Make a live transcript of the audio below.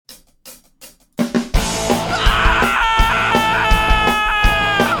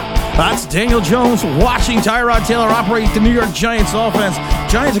That's Daniel Jones watching Tyrod Taylor operate the New York Giants offense.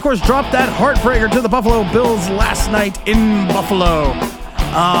 Giants, of course, dropped that heartbreaker to the Buffalo Bills last night in Buffalo.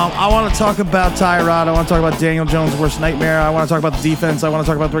 I want to talk about Tyrod. I want to talk about Daniel Jones' worst nightmare. I want to talk about the defense. I want to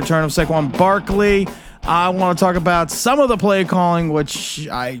talk about the return of Saquon Barkley. I want to talk about some of the play calling, which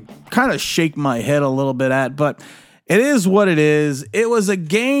I kind of shake my head a little bit at, but it is what it is. It was a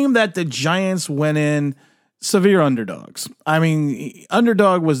game that the Giants went in severe underdogs. I mean,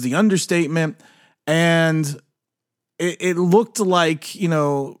 underdog was the understatement, and it looked like, you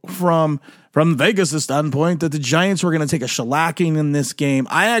know, from Vegas' standpoint, that the Giants were going to take a shellacking in this game.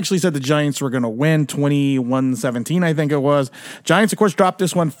 I actually said the Giants were going to win 21-17, I think it was. Giants, of course, dropped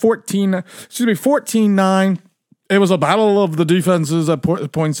this one 14-9. It was a battle of the defenses at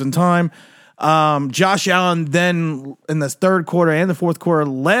points in time. Josh Allen then in the third quarter and the fourth quarter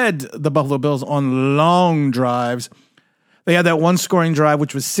led the Buffalo Bills on long drives. They had that one scoring drive,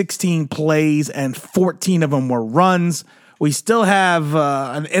 which was 16 plays and 14 of them were runs. We still have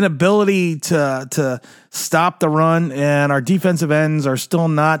an inability to stop the run, and our defensive ends are still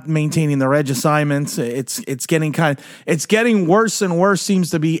not maintaining their edge assignments. It's getting worse and worse, seems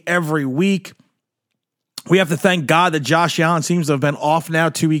to be every week. We have to thank God that Josh Allen seems to have been off now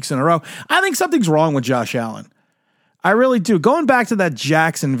 2 weeks in a row. I think something's wrong with Josh Allen. I really do. Going back to that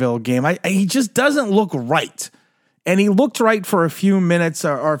Jacksonville game, he just doesn't look right. And he looked right for a few minutes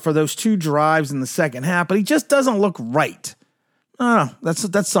or for those two drives in the second half, but he just doesn't look right. Oh,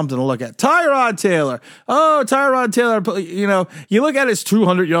 that's something to look at. Tyrod Taylor. Oh, Tyrod Taylor, you know, you look at his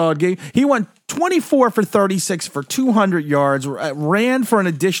 200-yard game. He went 24 for 36 for 200 yards, ran for an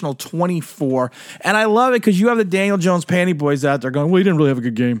additional 24. And I love it because you have the Daniel Jones panty boys out there going, well, he didn't really have a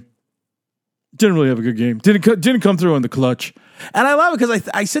good game. Didn't come through in the clutch. And I love it because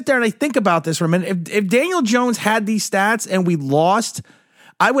I sit there and I think about this for a minute. If Daniel Jones had these stats and we lost,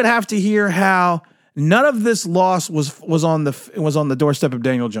 I would have to hear how none of this loss was on the doorstep of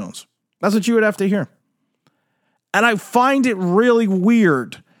Daniel Jones. That's what you would have to hear. And I find it really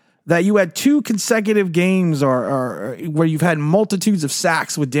weird that you had two consecutive games or where you've had multitudes of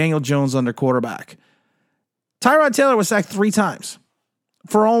sacks with Daniel Jones under quarterback. Tyrod Taylor was sacked 3 times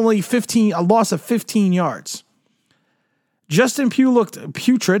for only a loss of 15 yards. Justin Pugh looked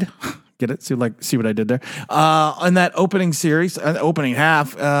putrid. Get it? See what I did there? In that opening series, opening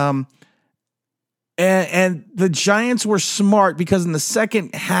half. And the Giants were smart because in the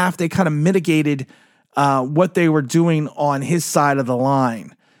second half, they kind of mitigated what they were doing on his side of the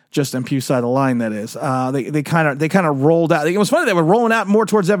line. Justin Pugh's side of the line, that is. They kind of rolled out. It was funny, they were rolling out more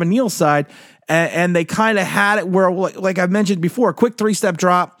towards Evan Neal's side, and they kind of had it where, like I mentioned before, a quick 3-step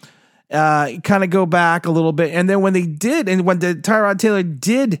drop, kind of go back a little bit. And then when they did, and when the Tyrod Taylor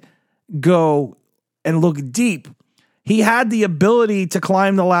did go and look deep, he had the ability to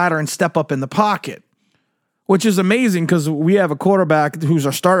climb the ladder and step up in the pocket, which is amazing because we have a quarterback who's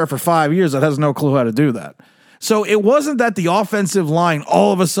our starter for 5 years that has no clue how to do that. So it wasn't that the offensive line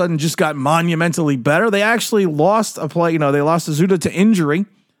all of a sudden just got monumentally better. They actually lost a play. You know, they lost Azuda to injury.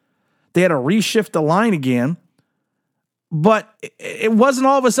 They had to reshift the line again. But it wasn't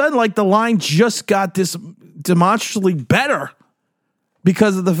all of a sudden like the line just got this demonstrably better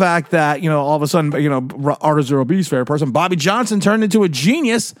because of the fact that, you know, all of a sudden, you know, Arthur Zero B's favorite person, Bobby Johnson, turned into a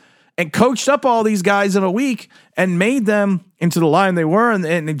genius and coached up all these guys in a week and made them into the line they were.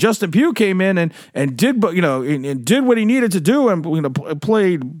 And Justin Pugh came in and did, you know, and did what he needed to do and, you know,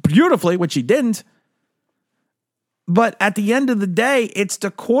 played beautifully, which he didn't. But at the end of the day, it's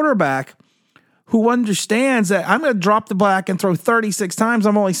the quarterback who understands that I'm going to drop the back and throw 36 times.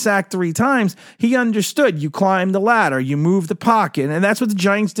 I'm only sacked 3 times. He understood. You climb the ladder, you move the pocket. And that's what the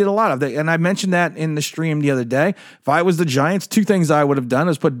Giants did a lot of. And I mentioned that in the stream the other day. If I was the Giants, 2 things I would have done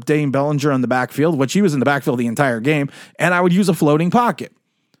is put Dane Bellinger on the backfield, which he was in the backfield the entire game. And I would use a floating pocket.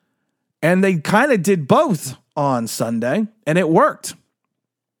 And they kind of did both on Sunday, and it worked.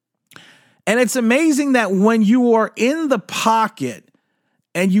 And it's amazing that when you are in the pocket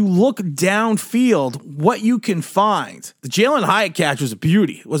and you look downfield, what you can find. The Jalen Hyatt catch was a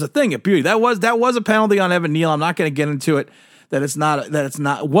beauty. It was a thing of beauty. That was a penalty on Evan Neal. I'm not going to get into it. Was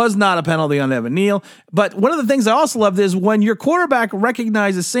not a penalty on Evan Neal. But one of the things I also loved is when your quarterback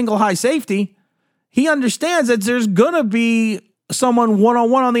recognizes single high safety, he understands that there's going to be someone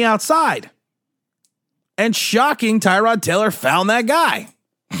one-on-one on the outside. And shocking, Tyrod Taylor found that guy.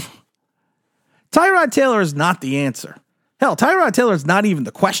 Tyrod Taylor is not the answer. Hell, Tyrod Taylor is not even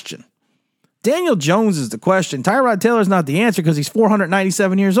the question. Daniel Jones is the question. Tyrod Taylor is not the answer because he's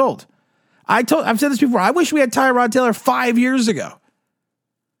 497 years old. I've said this before. I wish we had Tyrod Taylor 5 years ago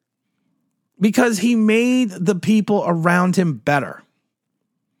because he made the people around him better.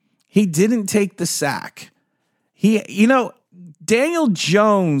 He didn't take the sack. Daniel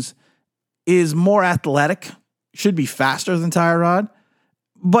Jones is more athletic, should be faster than Tyrod,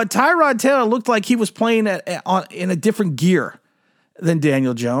 but Tyrod Taylor looked like he was playing in a different gear than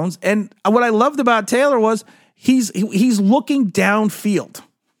Daniel Jones. And what I loved about Taylor was he's looking downfield.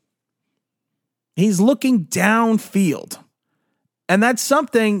 He's looking downfield. And that's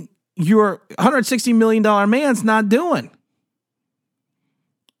something your $160 million man's not doing.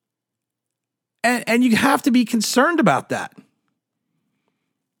 And you have to be concerned about that.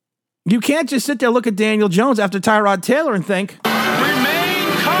 You can't just sit there, look at Daniel Jones after Tyrod Taylor and think,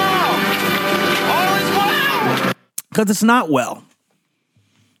 remain calm. All is well. Because it's not well.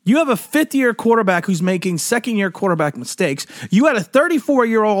 You have a fifth-year quarterback who's making second-year quarterback mistakes. You had a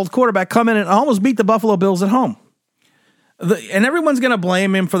 34-year-old quarterback come in and almost beat the Buffalo Bills at home. And everyone's going to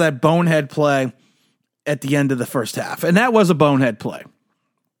blame him for that bonehead play at the end of the first half. And that was a bonehead play.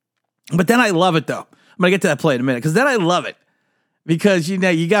 But then I love it, though. I'm going to get to that play in a minute, because then I love it. Because,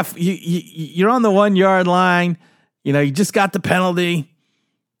 you're on the 1 yard line, you just got the penalty,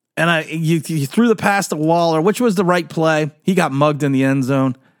 and you threw the pass to Waller, which was the right play. He got mugged in the end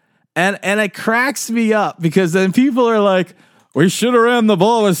zone. And it cracks me up, because then people are like, we should have ran the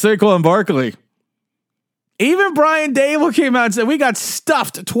ball with Saquon Barkley. Even Brian Dable came out and said, we got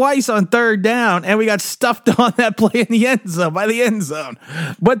stuffed twice on third down, and we got stuffed on that play in the end zone, by the end zone.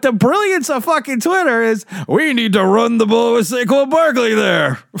 But the brilliance of fucking Twitter is, we need to run the ball with Saquon Barkley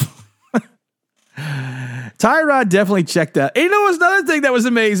there. Tyrod definitely checked out. And was another thing that was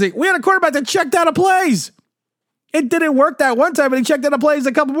amazing. We had a quarterback that checked out of plays. It didn't work that one time, but he checked out of plays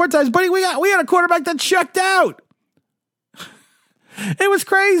a couple more times. But we had a quarterback that checked out. It was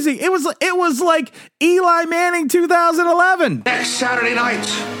crazy. It was like Eli Manning 2011. Next Saturday night,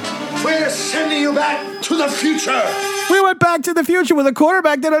 we're sending you back to the future. We went back to the future with a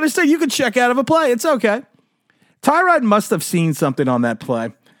quarterback that understood you could check out of a play. It's okay. Tyrod must have seen something on that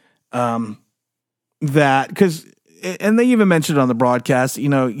play. And they even mentioned it on the broadcast,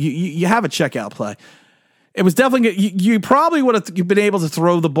 you have a checkout play. It was definitely, you probably would have been able to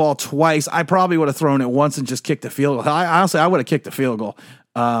throw the ball twice. I probably would have thrown it once and just kicked the field goal. Honestly, I would have kicked the field goal.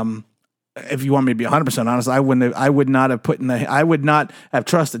 If you want me to be 100% honest, I would not have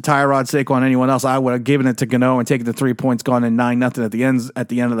trusted Tyrod, Saquon, anyone else. I would have given it to Gano and taken the 3 points, gone in 9-0 at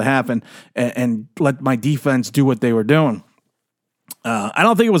the end of the half, and let my defense do what they were doing. I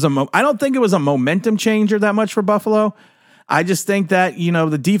don't think it was a momentum changer that much for Buffalo. I just think that,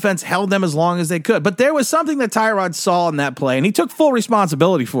 the defense held them as long as they could. But there was something that Tyrod saw in that play, and he took full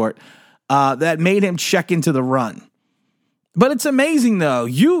responsibility for it, that made him check into the run. But it's amazing, though.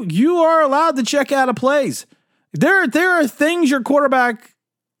 You are allowed to check out of plays. There are things your quarterback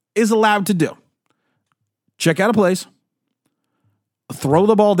is allowed to do. Check out of plays. Throw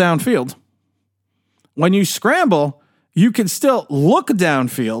the ball downfield. When you scramble, you can still look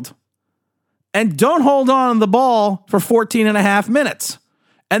downfield. And don't hold on to the ball for 14 and a half minutes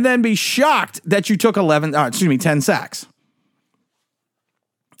and then be shocked that you took 10 sacks.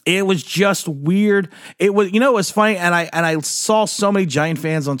 It was just weird. It was funny. And I saw so many Giant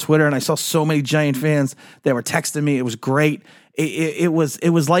fans on Twitter, and I saw so many Giant fans that were texting me. It was great. It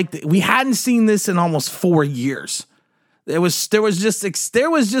was like we hadn't seen this in almost 4 years. There was just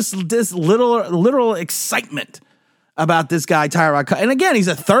this literal excitement about this guy, Tyrod. And again, he's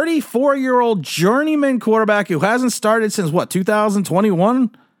a 34-year-old journeyman quarterback who hasn't started since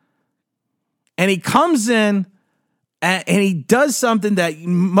 2021. And he comes in and he does something that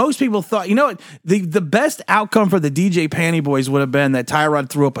most people thought, the best outcome for the DJ Panty Boys would have been that Tyrod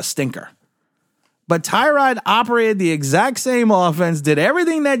threw up a stinker. But Tyrod operated the exact same offense, did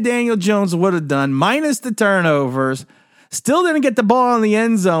everything that Daniel Jones would have done, minus the turnovers. Still didn't get the ball in the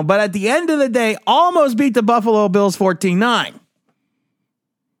end zone, but at the end of the day, almost beat the Buffalo Bills 14-9.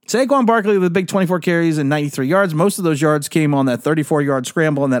 Saquon Barkley with big 24 carries and 93 yards. Most of those yards came on that 34-yard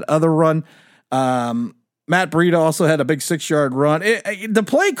scramble and that other run. Matt Breida also had a big 6-yard run. The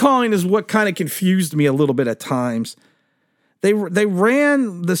play calling is what kind of confused me a little bit at times. They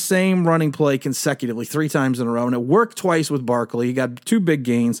ran the same running play consecutively 3 times in a row, and it worked twice with Barkley. He got 2 big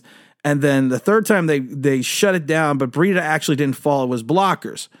gains. And then the third time they shut it down, but Breida actually didn't fall. It was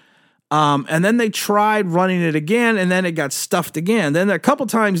blockers. And then they tried running it again, and then it got stuffed again. Then a couple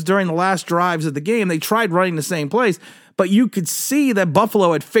times during the last drives of the game, they tried running the same plays, but you could see that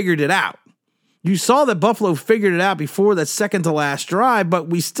Buffalo had figured it out. You saw that Buffalo figured it out before that second to last drive, but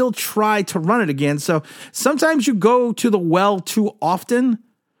we still tried to run it again. So sometimes you go to the well too often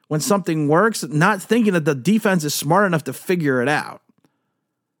when something works, not thinking that the defense is smart enough to figure it out.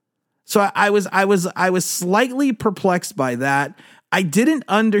 So I was slightly perplexed by that. I didn't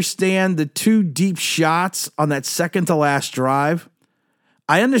understand the 2 deep shots on that second to last drive.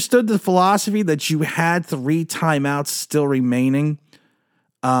 I understood the philosophy that you had 3 timeouts still remaining.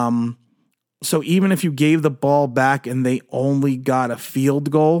 So even if you gave the ball back and they only got a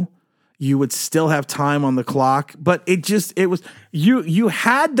field goal, you would still have time on the clock. But it was you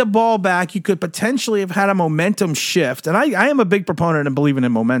had the ball back. You could potentially have had a momentum shift. And I am a big proponent and believing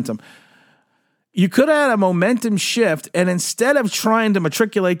in momentum. You could have had a momentum shift, and instead of trying to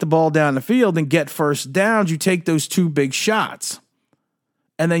matriculate the ball down the field and get first downs, you take those 2 big shots.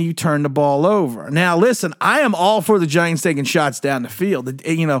 And then you turn the ball over. Now, listen, I am all for the Giants taking shots down the field.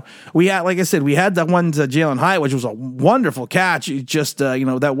 We had, like I said, we had that one to Jalen Hyatt, which was a wonderful catch. It just,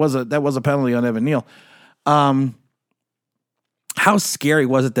 that was a penalty on Evan Neal. How scary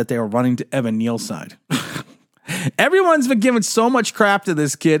was it that they were running to Evan Neal's side? Everyone's been giving so much crap to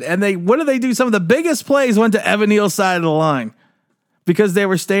this kid, and what did they do? Some of the biggest plays went to Evan Neal's side of the line because they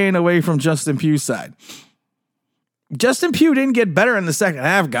were staying away from Justin Pugh's side. Justin Pugh didn't get better in the second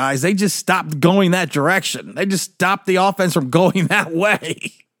half, guys. They just stopped going that direction. They just stopped the offense from going that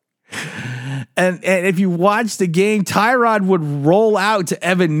way. And if you watch the game, Tyrod would roll out to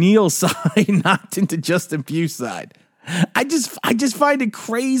Evan Neal's side, not into Justin Pugh's side. I just find it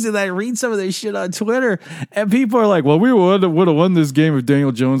crazy that I read some of this shit on Twitter, and people are like, well, we would have won this game if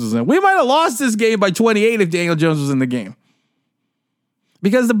Daniel Jones was in. We might have lost this game by 28 if Daniel Jones was in the game.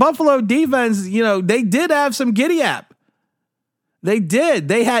 Because the Buffalo defense, they did have some giddy-up. They did.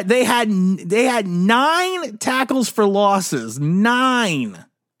 They had 9 tackles for losses. 9.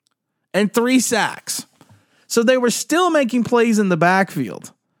 And 3 sacks. So they were still making plays in the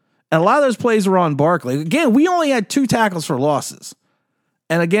backfield. And a lot of those plays were on Barkley. Again, we only had 2 tackles for losses.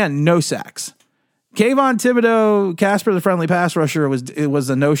 And again, no sacks. Kayvon Thibodeau, Casper the Friendly Pass Rusher, it was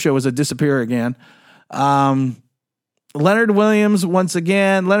a no-show, was a disappear again. Leonard Williams, once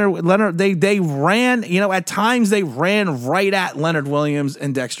again, Leonard, they ran, at times they ran right at Leonard Williams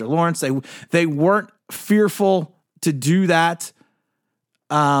and Dexter Lawrence. They weren't fearful to do that.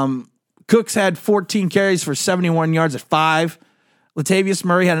 Cooks had 14 carries for 71 yards at 5. Latavius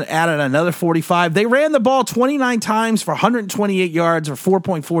Murray had added another 45. They ran the ball 29 times for 128 yards or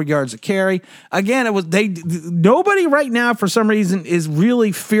 4.4 yards a carry. Again, nobody right now for some reason is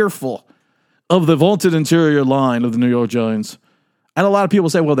really fearful of the vaulted interior line of the New York Giants. And a lot of people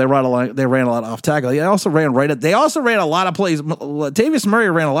say, well, they ran a lot off tackle. They also ran a lot of plays. Latavius Murray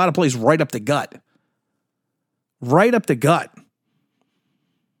ran a lot of plays right up the gut. Right up the gut.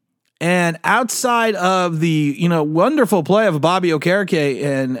 And outside of the, wonderful play of Bobby Okereke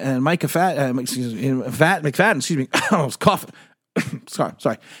and Mike McFadden, I was coughing.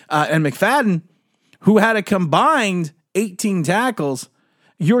 sorry. And McFadden, who had a combined 18 tackles,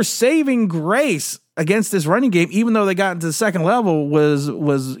 your saving grace against this running game, even though they got into the second level, was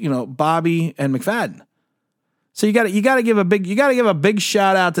Bobby and McFadden. So you got to give a big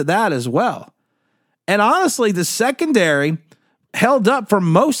shout out to that as well. And honestly, the secondary held up for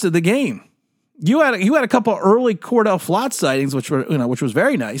most of the game. You had a couple early Cordell Flott sightings, which was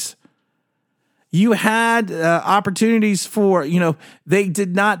very nice. You had opportunities for, they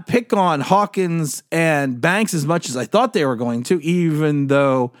did not pick on Hawkins and Banks as much as I thought they were going to, even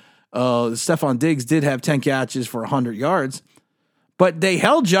though Stephon Diggs did have 10 catches for 100 yards. But they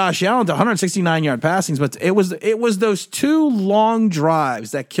held Josh Allen to 169-yard passings, but it was those 2 long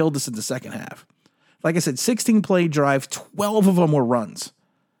drives that killed us in the second half. Like I said, 16-play drive, 12 of them were runs.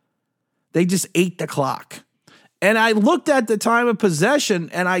 They just ate the clock. And I looked at the time of possession,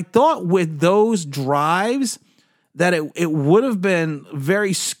 and I thought with those drives that it would have been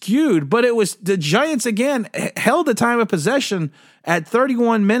very skewed, but it was the Giants, again, held the time of possession at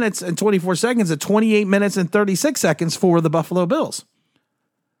 31 minutes and 24 seconds at 28 minutes and 36 seconds for the Buffalo Bills.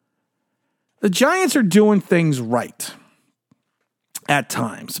 The Giants are doing things right at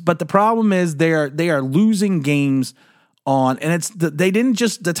times, but the problem is they are losing games on, and they didn't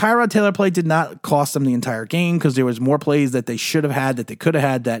just, the Tyrod Taylor play did not cost them the entire game because there was more plays that they should have had, that they could have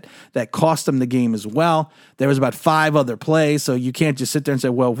had, that cost them the game as well. There was about 5 other plays, so you can't just sit there and say,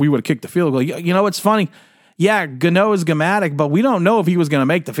 well, if we would have kicked the field goal. It's funny. Yeah, Gano is Gamatic, but we don't know if he was going to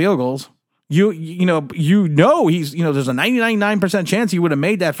make the field goals. He's, there's a 99% chance he would have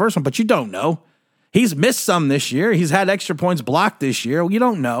made that first one, but you don't know. He's missed some this year. He's had extra points blocked this year. You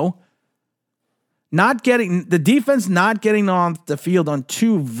don't know. the defense not getting on the field on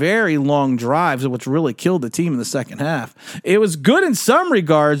two very long drives, which really killed the team in the second half. It was good in some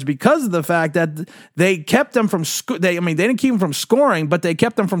regards because of the fact that they kept them from they didn't keep them from scoring, but they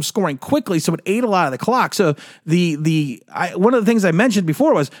kept them from scoring quickly, so it ate a lot of the clock. So one of the things I mentioned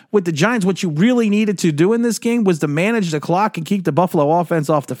before was with the Giants, what you really needed to do in this game was to manage the clock and keep the Buffalo offense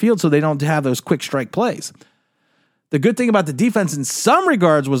off the field so they don't have those quick strike plays. The good thing about the defense in some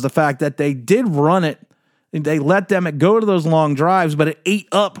regards was the fact that they did run it. They let them go to those long drives, but it ate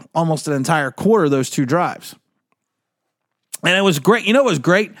up almost an entire quarter of those two drives. And it was great. You know, it was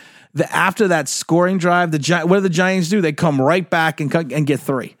great that after that scoring drive, what do the Giants do? They come right back and get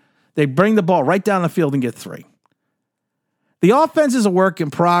three. They bring the ball right down the field and get three. The offense is a work in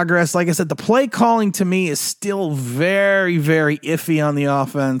progress. Like I said, the play calling to me is still very, very iffy on the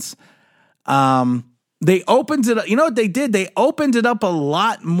offense. They opened it up. You know what they did? They opened it up a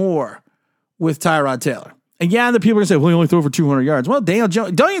lot more with Tyrod Taylor. And yeah, the people are going to say, well, he only threw for 200 yards. Well, Daniel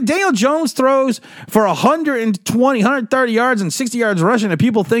Jones throws for 120, 130 yards and 60 yards rushing, and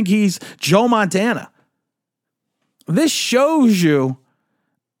people think he's Joe Montana. This shows you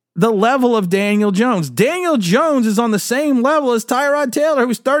the level of Daniel Jones. Daniel Jones is on the same level as Tyrod Taylor,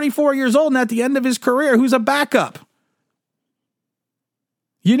 who's 34 years old and at the end of his career, who's a backup.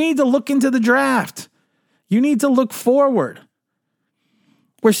 You need to look into the draft. You need to look forward.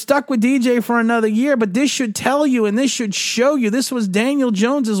 We're stuck with DJ for another year, but this should tell you and this should show you this was Daniel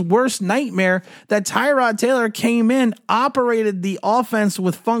Jones's worst nightmare, that Tyrod Taylor came in, operated the offense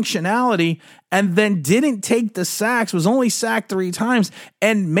with functionality, and then didn't take the sacks, was only sacked 3 times,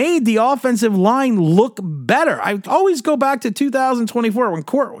 and made the offensive line look better. I always go back to 2024 when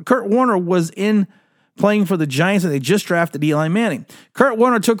Kurt Warner was in playing for the Giants and they just drafted Eli Manning. Kurt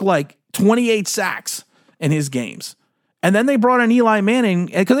Warner took like 28 sacks in his games. And then they brought in Eli Manning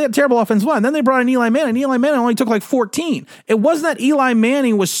because they had a terrible offensive line. Then they brought in Eli Manning. And Eli Manning only took like 14. It wasn't that Eli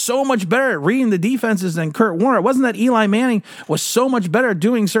Manning was so much better at reading the defenses than Kurt Warner. It wasn't that Eli Manning was so much better at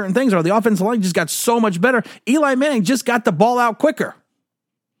doing certain things or the offensive line just got so much better. Eli Manning just got the ball out quicker.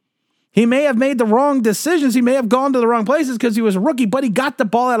 He may have made the wrong decisions. He may have gone to the wrong places because he was a rookie, but he got the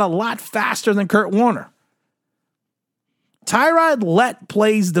ball out a lot faster than Kurt Warner. Tyrod let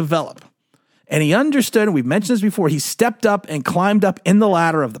plays develop. And he understood, and we've mentioned this before, he stepped up and climbed up in the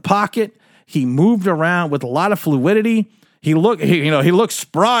ladder of the pocket. He moved around with a lot of fluidity. He looked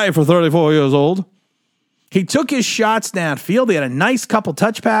spry for 34 years old. He took his shots downfield. He had a nice couple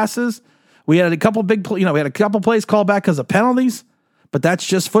touch passes. We had a couple plays called back because of penalties, but that's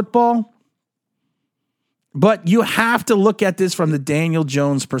just football. But you have to look at this from the Daniel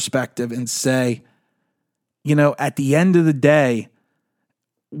Jones perspective and say, at the end of the day,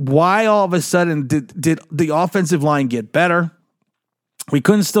 why all of a sudden did the offensive line get better? We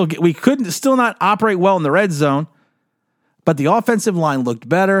couldn't still not operate well in the red zone, but the offensive line looked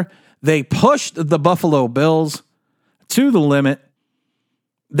better. They pushed the Buffalo Bills to the limit.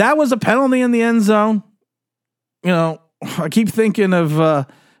 That was a penalty in the end zone. I keep thinking of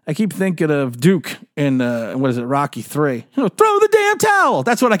Duke in Rocky 3. Throw the damn towel.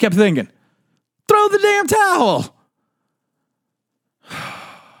 That's what I kept thinking. Throw the damn towel.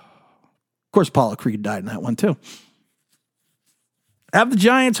 Of course, Apollo Creed died in that one too. Have the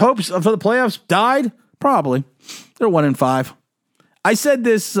Giants' hopes for the playoffs died? Probably. They're 1-5. I said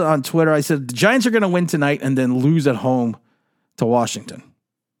this on Twitter. I said the Giants are going to win tonight and then lose at home to Washington.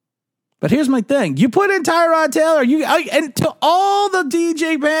 But here's my thing. You put in Tyrod Taylor, and to all the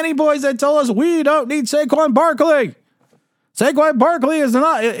DJ Panty boys that told us we don't need Saquon Barkley. Saquon Barkley is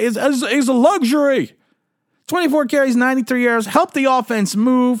a luxury. 24 carries, 93 yards, helped the offense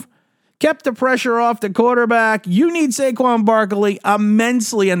move, kept the pressure off the quarterback. You need Saquon Barkley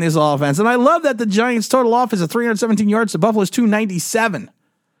immensely in this offense. And I love that the Giants' total offense of 317 yards to Buffalo's 297.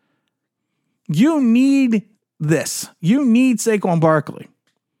 You need this. You need Saquon Barkley.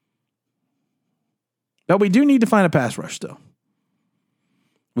 But we do need to find a pass rush still.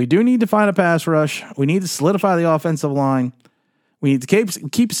 We do need to find a pass rush. We need to solidify the offensive line. We need to keep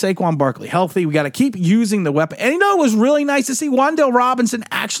Saquon Barkley healthy. We got to keep using the weapon. And it was really nice to see Wan'Dale Robinson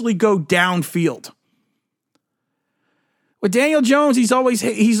actually go downfield. With Daniel Jones, he's always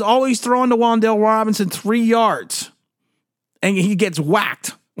throwing to Wan'Dale Robinson 3 yards, and he gets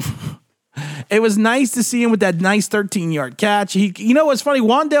whacked. It was nice to see him with that nice 13-yard catch. What's funny?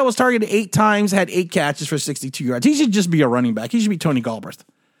 Wan'Dale was targeted 8 times, had 8 catches for 62 yards. He should just be a running back. He should be Tony Galbraith.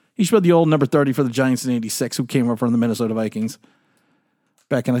 He should be the old number 30 for the Giants in 86 who came up from the Minnesota Vikings.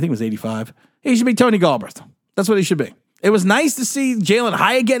 Back in, I think it was 85. He should be Tony Galbraith. That's what he should be. It was nice to see Jalen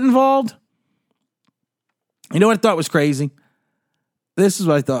Hyatt get involved. You know what I thought was crazy? This is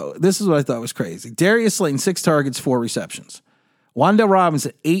what I thought was crazy. Darius Slayton, 6 targets, 4 receptions. Wan'Dale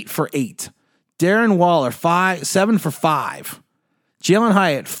Robinson, 8 for 8. Darren Waller, 7 for 5. Jalen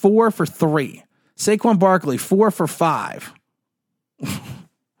Hyatt, 4 for 3. Saquon Barkley, 4 for 5.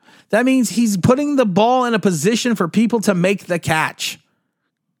 That means he's putting the ball in a position for people to make the catch.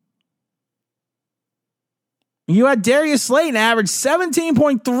 You had Darius Slayton average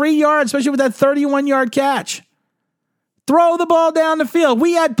 17.3 yards, especially with that 31-yard catch. Throw the ball down the field.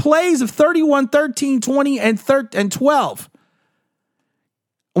 We had plays of 31, 13, 20, and 12.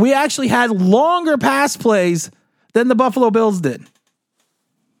 We actually had longer pass plays than the Buffalo Bills did.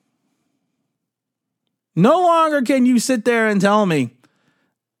 No longer can you sit there and tell me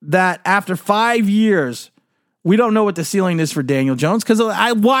that after 5 years, we don't know what the ceiling is for Daniel Jones, because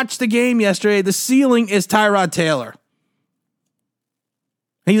I watched the game yesterday. The ceiling is Tyrod Taylor.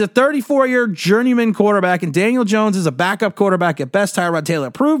 He's a 34-year journeyman quarterback, and Daniel Jones is a backup quarterback at best. Tyrod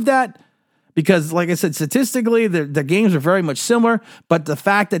Taylor proved that because, like I said, statistically, the games are very much similar. But the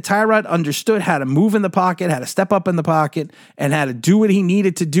fact that Tyrod understood how to move in the pocket, how to step up in the pocket, and how to do what he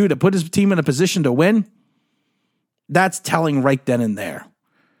needed to do to put his team in a position to win, that's telling right then and there.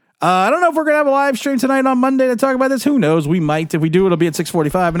 I don't know if we're going to have a live stream tonight on Monday to talk about this. Who knows? We might. If we do, it'll be at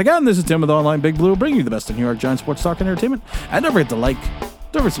 6:45. And again, this is Tim with Online Big Blue, bringing you the best of New York Giants sports talk and entertainment. And don't forget to like,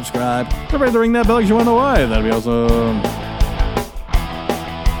 don't forget to subscribe, don't forget to ring that bell because you want to know why. That'd be awesome.